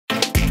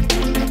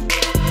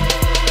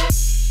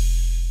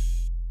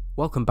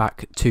Welcome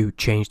back to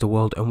Change the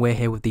World, and we're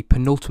here with the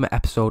penultimate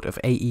episode of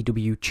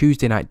AEW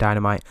Tuesday Night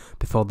Dynamite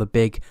before the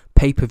big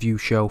pay-per-view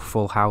show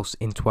Full House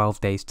in 12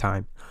 days'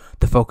 time.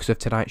 The focus of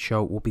tonight's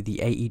show will be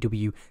the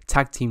AEW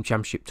Tag Team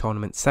Championship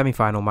Tournament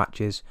semi-final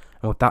matches,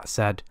 and with that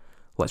said,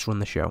 let's run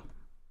the show.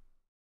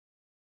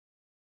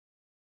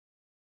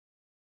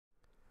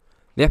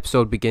 The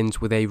episode begins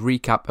with a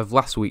recap of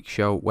last week's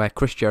show where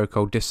Chris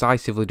Jericho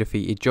decisively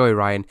defeated Joey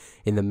Ryan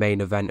in the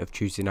main event of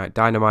Tuesday Night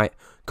Dynamite.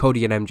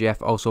 Cody and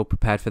MJF also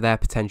prepared for their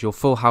potential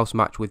Full House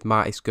match with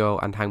Marty Scurll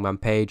and Hangman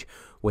Page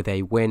with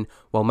a win,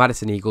 while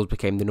Madison Eagles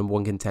became the number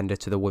one contender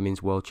to the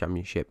Women's World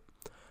Championship.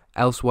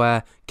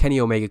 Elsewhere, Kenny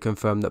Omega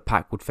confirmed that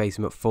Pac would face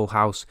him at Full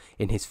House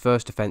in his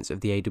first defense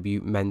of the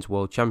AEW Men's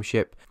World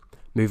Championship.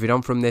 Moving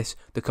on from this,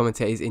 the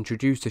commentators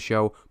introduced the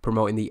show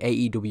promoting the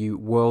AEW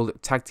World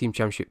Tag Team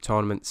Championship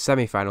Tournament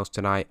semi-finals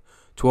tonight.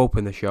 To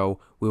open the show,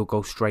 we'll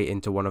go straight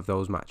into one of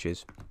those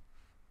matches.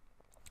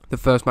 The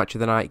first match of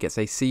the night gets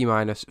a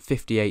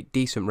C-58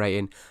 decent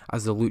rating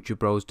as the Lucha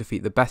Bros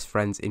defeat the Best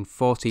Friends in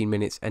 14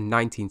 minutes and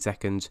 19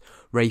 seconds,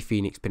 Rey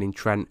Fenix pinning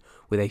Trent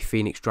with a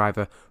Phoenix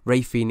driver,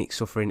 Rey Fenix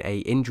suffering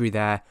an injury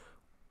there,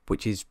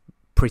 which is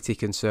pretty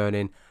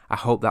concerning. I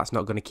hope that's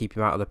not going to keep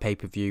him out of the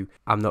pay-per-view.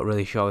 I'm not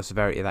really sure the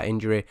severity of that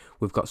injury.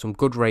 We've got some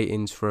good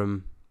ratings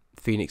from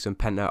Phoenix and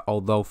Penta,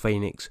 although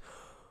Phoenix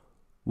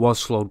was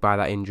slowed by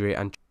that injury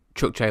and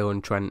Chuck Taylor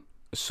and Trent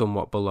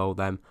somewhat below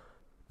them.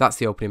 That's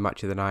the opening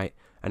match of the night,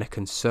 and a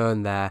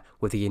concern there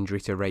with the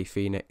injury to Rey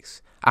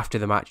Fenix. After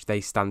the match, they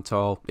stand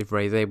tall if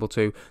Rey is able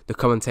to. The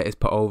commentators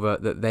put over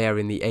that they are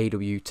in the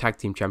AEW Tag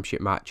Team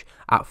Championship match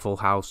at Full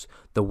House.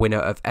 The winner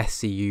of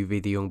SCU v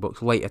the Young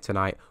Bucks later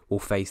tonight will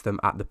face them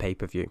at the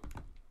pay-per-view.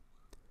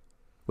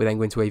 We then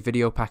go into a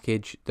video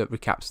package that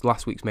recaps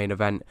last week's main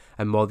event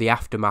and more the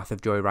aftermath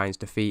of Joey Ryan's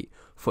defeat.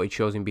 Footage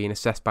shows him being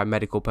assessed by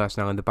medical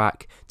personnel in the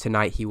back.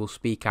 Tonight he will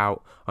speak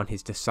out on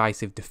his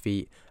decisive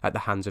defeat at the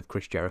hands of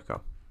Chris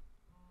Jericho.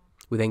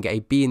 We then get a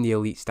Being the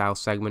Elite style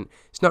segment.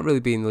 It's not really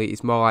Being the Elite,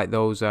 it's more like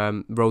those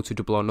Road to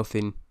Double or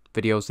Nothing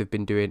videos they've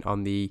been doing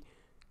on the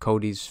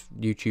Cody's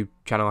YouTube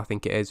channel, I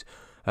think it is.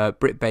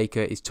 Britt Baker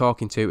is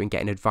talking to and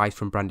getting advice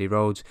from Brandi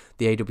Rhodes.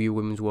 The AEW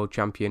Women's World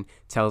Champion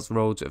tells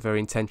Rhodes of her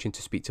intention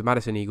to speak to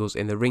Madison Eagles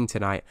in the ring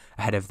tonight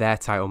ahead of their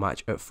title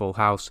match at Full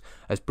House.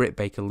 As Britt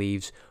Baker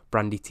leaves,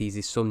 Brandi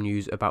teases some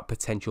news about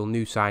potential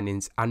new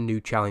signings and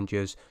new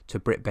challengers to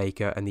Britt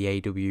Baker and the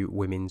AEW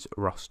Women's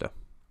roster.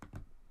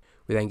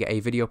 We then get a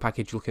video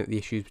package looking at the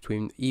issues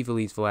between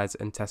Ivelisse Velez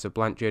and Tessa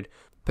Blanchard,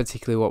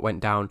 particularly what went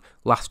down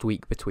last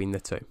week between the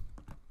two.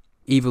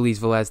 Ivelisse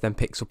Velez then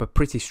picks up a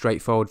pretty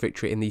straightforward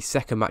victory in the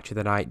second match of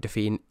the night,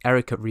 defeating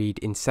Erica Reed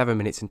in 7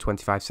 minutes and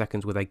 25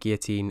 seconds with a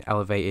guillotine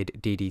elevated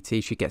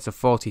DDT. She gets a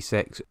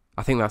 46.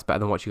 I think that's better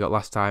than what she got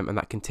last time, and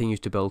that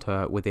continues to build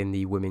her within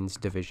the women's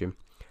division.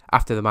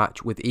 After the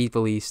match, with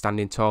Ivelisse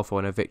standing tall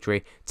for her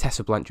victory,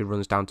 Tessa Blanchard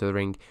runs down to the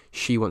ring.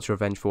 She wants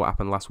revenge for what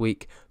happened last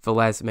week.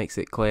 Velez makes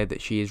it clear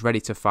that she is ready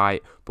to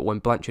fight, but when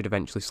Blanchard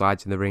eventually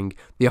slides in the ring,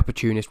 the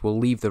opportunist will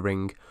leave the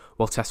ring.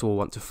 While Tessa will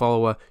want to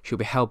follow her, she'll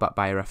be held back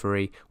by a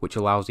referee, which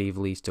allows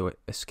Ivelisse to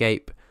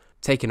escape.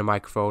 Taking a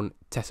microphone,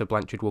 Tessa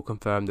Blanchard will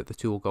confirm that the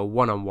two will go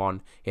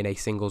one-on-one in a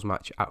singles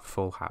match at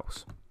Full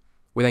House.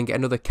 We then get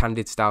another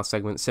candid style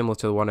segment similar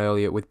to the one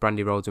earlier with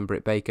Brandi Rhodes and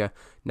Britt Baker.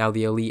 Now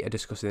the Elite are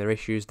discussing their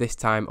issues. This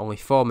time only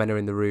 4 men are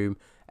in the room: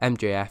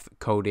 MJF,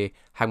 Cody,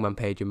 Hangman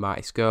Page and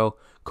Marty Scurll.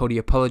 Cody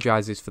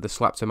apologises for the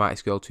slap to Marty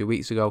Scurll 2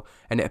 weeks ago,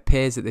 and it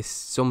appears that there's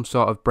some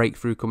sort of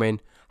breakthrough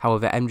coming.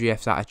 However,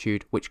 MJF's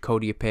attitude, which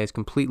Cody appears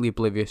completely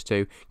oblivious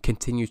to,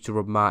 continues to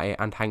rub Marty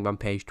and Hangman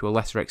Page to a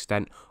lesser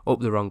extent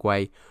up the wrong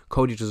way.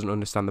 Cody doesn't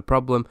understand the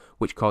problem,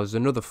 which causes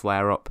another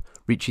flare-up.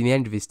 Reaching the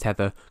end of his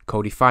tether,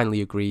 Cody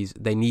finally agrees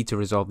they need to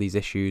resolve these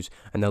issues,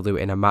 and they'll do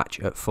it in a match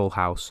at Full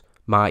House.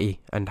 Marty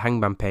and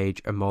Hangman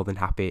Page are more than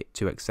happy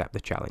to accept the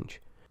challenge.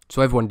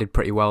 So everyone did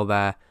pretty well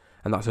there,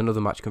 and that's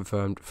another match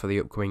confirmed for the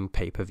upcoming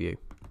pay-per-view.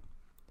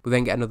 We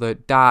then get another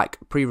dark,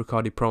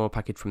 pre-recorded promo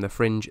package from The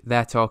Fringe.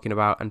 They're talking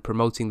about and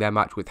promoting their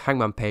match with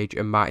Hangman Page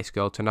and Marty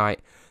Scurll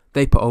tonight.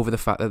 They put over the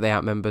fact that they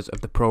aren't members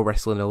of the Pro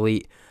Wrestling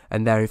Elite,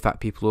 and they're in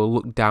fact people who are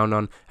looked down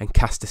on and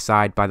cast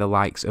aside by the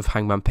likes of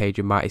Hangman Page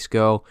and Marty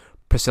Scurll.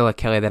 Priscilla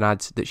Kelly then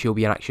adds that she'll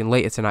be in action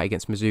later tonight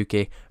against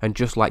Mizuki, and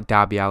just like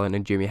Darby Allin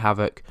and Jimmy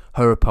Havoc,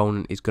 her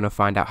opponent is going to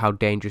find out how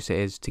dangerous it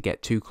is to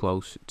get too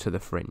close to The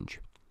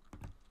Fringe.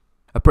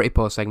 A pretty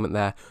poor segment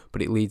there,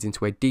 but it leads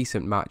into a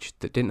decent match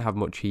that didn't have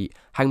much heat.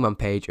 Hangman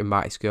Page and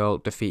Marty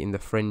Scurll defeating The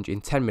Fringe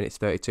in 10 minutes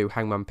 32.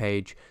 Hangman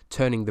Page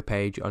turning the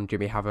page on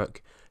Jimmy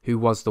Havoc, who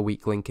was the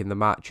weak link in the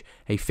match.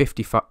 A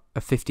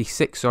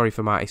 56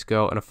 for Marty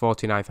Scurll and a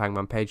 49 for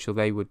Hangman Page, so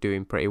they were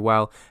doing pretty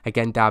well.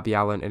 Again, Darby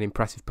Allin, an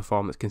impressive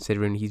performance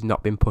considering he's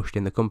not been pushed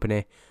in the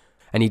company,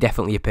 and he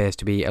definitely appears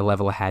to be a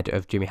level ahead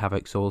of Jimmy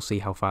Havoc, so we'll see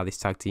how far this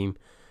tag team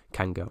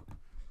can go.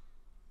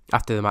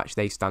 After the match,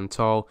 they stand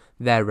tall.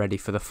 They're ready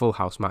for the Full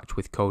House match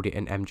with Cody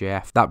and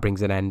MJF. That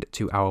brings an end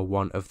to hour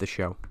 1 of the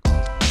show.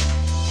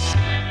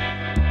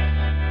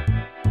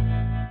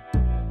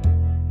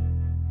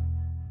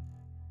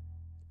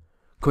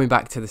 Coming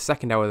back to the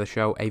second hour of the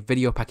show, a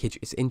video package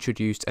is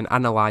introduced and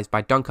analysed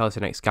by Don Callis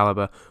and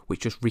Excalibur, which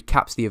just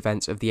recaps the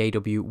events of the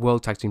AEW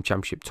World Tag Team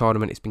Championship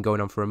tournament. It's been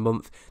going on for a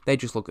month. They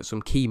just look at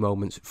some key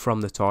moments from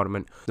the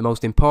tournament. The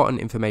most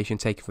important information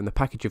taken from the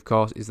package, of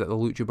course, is that the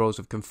Lucha Bros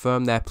have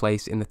confirmed their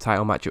place in the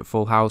title match at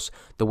Full House.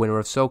 The winner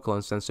of Sokol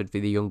Uncensored v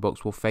the Young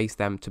Bucks will face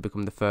them to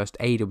become the first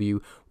AEW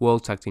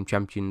World Tag Team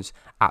Champions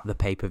at the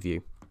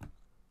pay-per-view.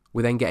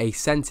 We then get a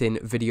sent-in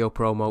video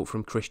promo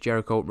from Chris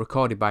Jericho,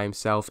 recorded by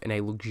himself in a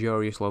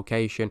luxurious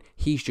location.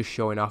 He's just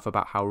showing off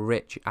about how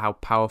rich, how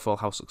powerful,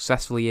 how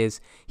successful he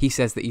is. He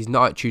says that he's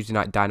not at Tuesday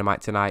Night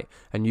Dynamite tonight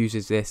and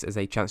uses this as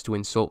a chance to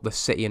insult the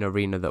city and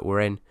arena that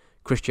we're in.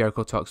 Chris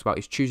Jericho talks about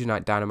his Tuesday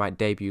Night Dynamite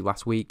debut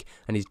last week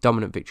and his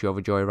dominant victory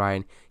over Joey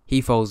Ryan. He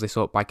follows this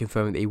up by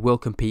confirming that he will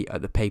compete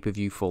at the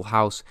pay-per-view Full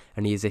House,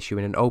 and he is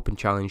issuing an open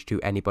challenge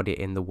to anybody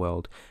in the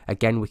world.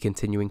 Again, we're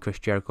continuing Chris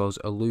Jericho's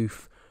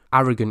aloof,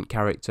 arrogant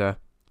character,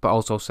 but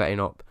also setting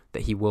up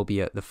that he will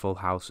be at the Full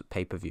House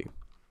pay-per-view.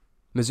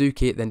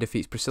 Mizuki then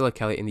defeats Priscilla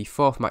Kelly in the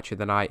fourth match of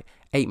the night,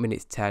 8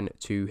 minutes 10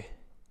 to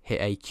hit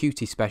a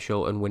cutie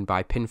special and win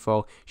by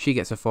pinfall. She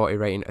gets a 40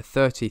 rating, a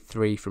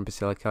 33 from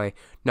Priscilla Kelly.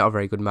 Not a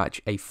very good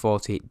match, a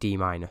 40 D-.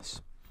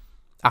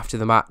 After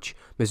the match,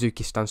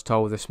 Mizuki stands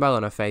tall with a smile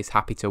on her face,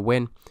 happy to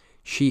win.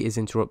 She is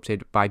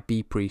interrupted by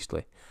Bea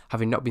Priestley.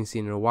 Having not been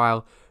seen in a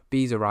while,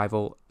 Bea's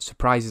arrival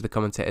surprises the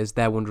commentators.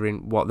 They're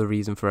wondering what the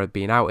reason for her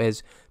being out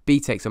is. Bea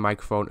takes a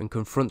microphone and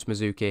confronts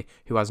Mizuki,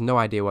 who has no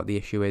idea what the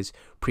issue is.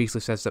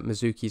 Priestley says that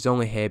Mizuki is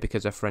only here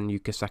because her friend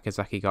Yuka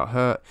Sakazaki got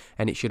hurt,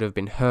 and it should have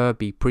been her,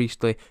 Bea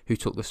Priestley, who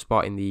took the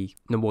spot in the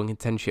 #1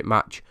 contendership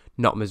match,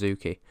 not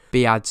Mizuki.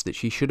 Bea adds that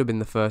she should have been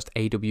the first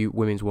AEW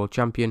Women's World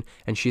Champion,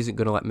 and she isn't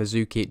going to let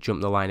Mizuki jump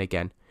the line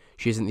again.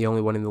 She isn't the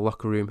only one in the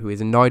locker room who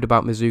is annoyed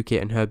about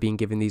Mizuki and her being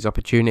given these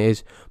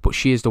opportunities, but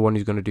she is the one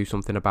who's going to do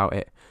something about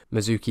it.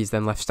 Mizuki is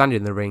then left standing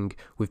in the ring,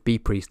 with Bea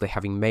Priestley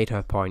having made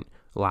her point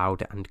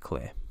loud and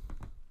clear.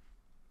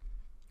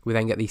 We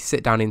then get the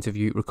sit-down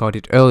interview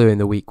recorded earlier in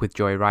the week with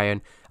Joey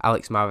Ryan.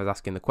 Alex Marvez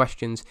asking the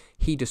questions.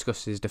 He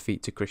discusses his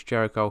defeat to Chris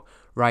Jericho.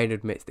 Ryan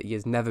admits that he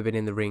has never been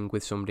in the ring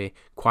with somebody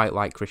quite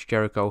like Chris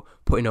Jericho,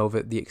 putting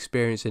over the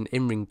experience and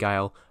in-ring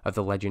guile of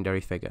the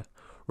legendary figure.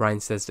 Ryan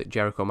says that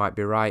Jericho might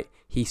be right.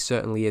 He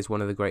certainly is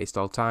one of the greatest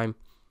all time.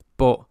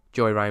 But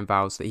Joey Ryan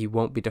vows that he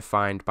won't be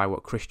defined by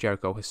what Chris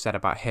Jericho has said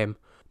about him,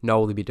 nor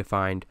will he be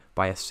defined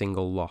by a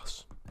single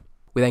loss.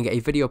 We then get a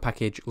video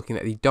package looking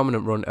at the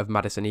dominant run of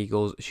Madison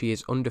Eagles. She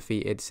is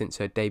undefeated since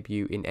her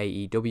debut in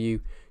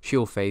AEW. She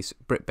will face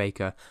Britt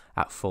Baker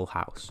at Full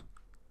House.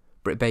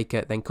 Britt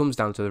Baker then comes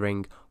down to the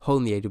ring,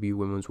 holding the AEW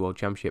Women's World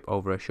Championship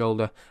over her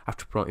shoulder.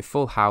 After promoting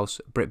Full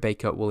House, Britt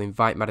Baker will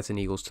invite Madison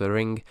Eagles to the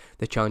ring.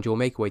 The challenger will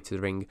make her way to the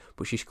ring,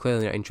 but she's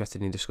clearly not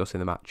interested in discussing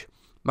the match.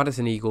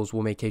 Madison Eagles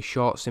will make a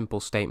short,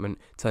 simple statement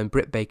telling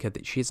Britt Baker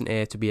that she isn't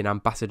here to be an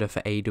ambassador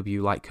for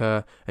AEW like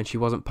her, and she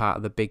wasn't part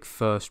of the big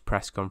first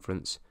press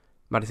conference.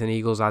 Madison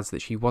Eagles adds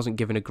that she wasn't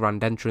given a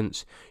grand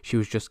entrance, she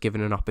was just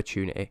given an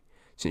opportunity.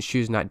 Since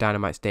Tuesday Night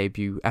Dynamite's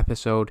debut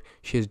episode,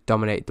 she has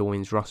dominated the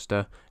women's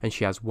roster, and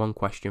she has one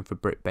question for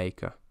Britt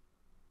Baker.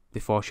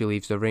 Before she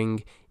leaves the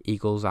ring,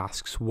 Eagles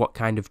asks what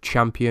kind of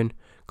champion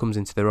comes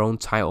into their own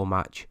title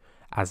match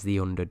as the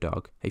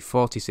underdog. A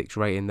 46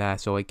 rating there,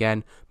 so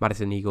again,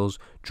 Madison Eagles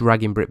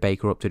dragging Britt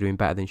Baker up to doing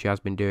better than she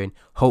has been doing.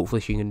 Hopefully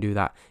she can do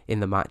that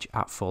in the match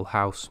at Full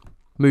House.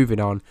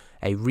 Moving on,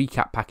 a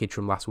recap package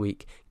from last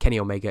week. Kenny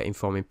Omega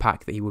informing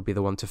Pac that he would be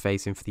the one to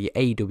face him for the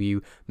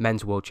AEW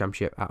Men's World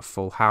Championship at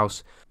Full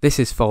House. This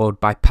is followed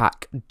by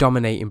Pac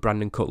dominating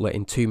Brandon Cutler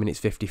in 2 minutes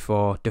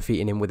 54,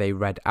 defeating him with a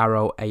red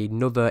arrow.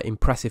 Another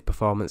impressive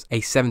performance, a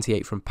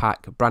 78 from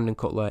Pac. Brandon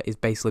Cutler is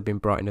basically been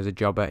brought in as a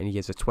jobber and he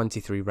has a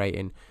 23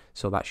 rating,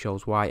 so that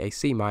shows why. A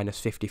C-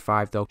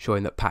 55 though,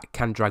 showing that Pac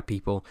can drag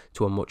people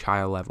to a much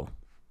higher level.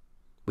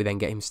 We then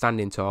get him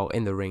standing tall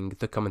in the ring,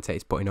 the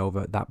commentators putting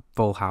over that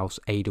Full House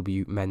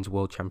AEW Men's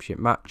World Championship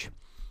match.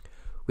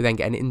 We then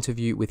get an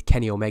interview with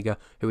Kenny Omega,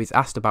 who is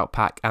asked about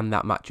Pac and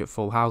that match at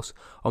Full House.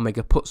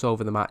 Omega puts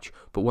over the match,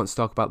 but wants to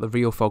talk about the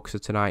real focus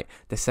of tonight,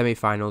 the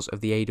semi-finals of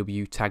the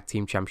AEW Tag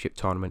Team Championship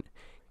Tournament.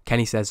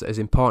 Kenny says that as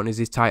important as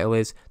his title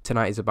is,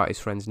 tonight is about his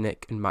friends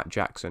Nick and Matt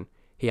Jackson.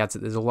 He adds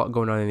that there's a lot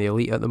going on in the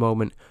Elite at the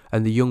moment,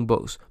 and the Young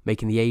Bucks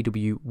making the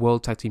AEW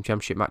World Tag Team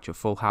Championship match at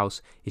Full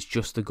House is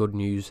just the good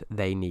news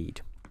they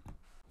need.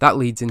 That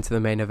leads into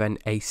the main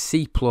event, a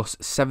C+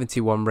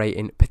 71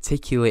 rating,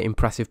 particularly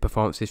impressive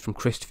performances from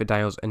Christopher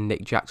Daniels and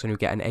Nick Jackson, who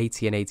get an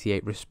 80 and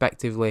 88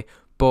 respectively,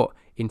 but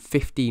in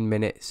 15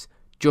 minutes,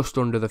 just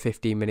under the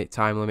 15-minute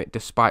time limit,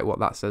 despite what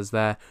that says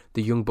there,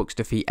 the Young Bucks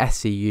defeat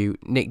SCU,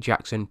 Nick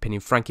Jackson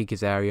pinning Frankie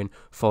Kazarian,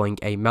 following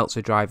a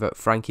Meltzer driver,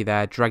 Frankie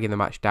there dragging the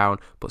match down,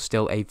 but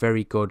still a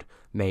very good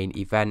main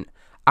event.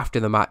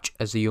 After the match,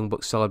 as the Young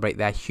Bucks celebrate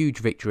their huge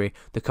victory,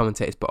 the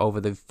commentators put over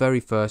the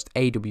very first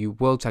AEW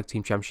World Tag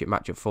Team Championship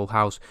match at Full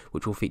House,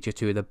 which will feature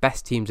two of the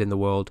best teams in the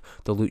world,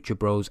 the Lucha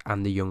Bros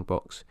and the Young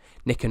Bucks.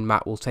 Nick and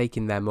Matt will take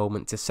in their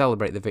moment to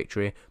celebrate the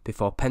victory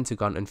before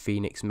Pentagon and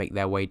Phoenix make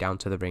their way down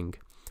to the ring.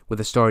 With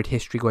a storied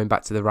history going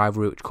back to the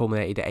rivalry which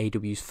culminated at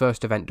AEW's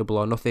first event Double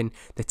or Nothing,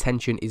 the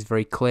tension is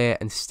very clear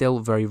and still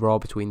very raw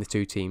between the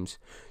two teams.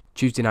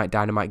 Tuesday Night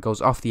Dynamite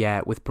goes off the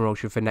air with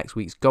promotion for next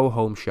week's Go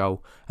Home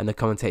show, and the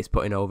commentators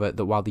putting over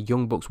that while the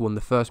Young Bucks won the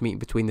first meeting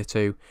between the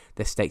two,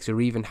 their stakes are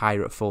even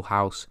higher at Full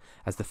House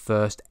as the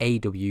first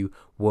AEW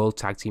World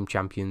Tag Team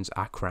Champions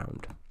are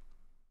crowned.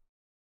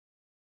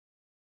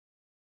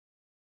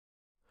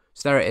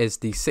 So there it is,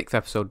 the 6th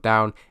episode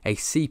down, a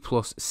C+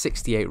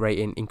 68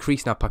 rating,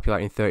 increasing our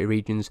popularity in 30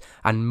 regions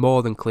and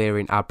more than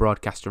clearing our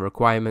broadcasting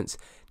requirements.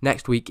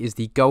 Next week is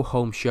the Go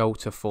Home show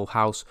to Full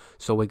House,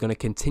 so we're going to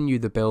continue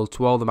the build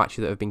to all the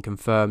matches that have been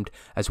confirmed,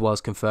 as well as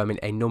confirming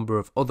a number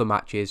of other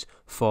matches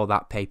for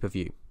that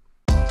pay-per-view.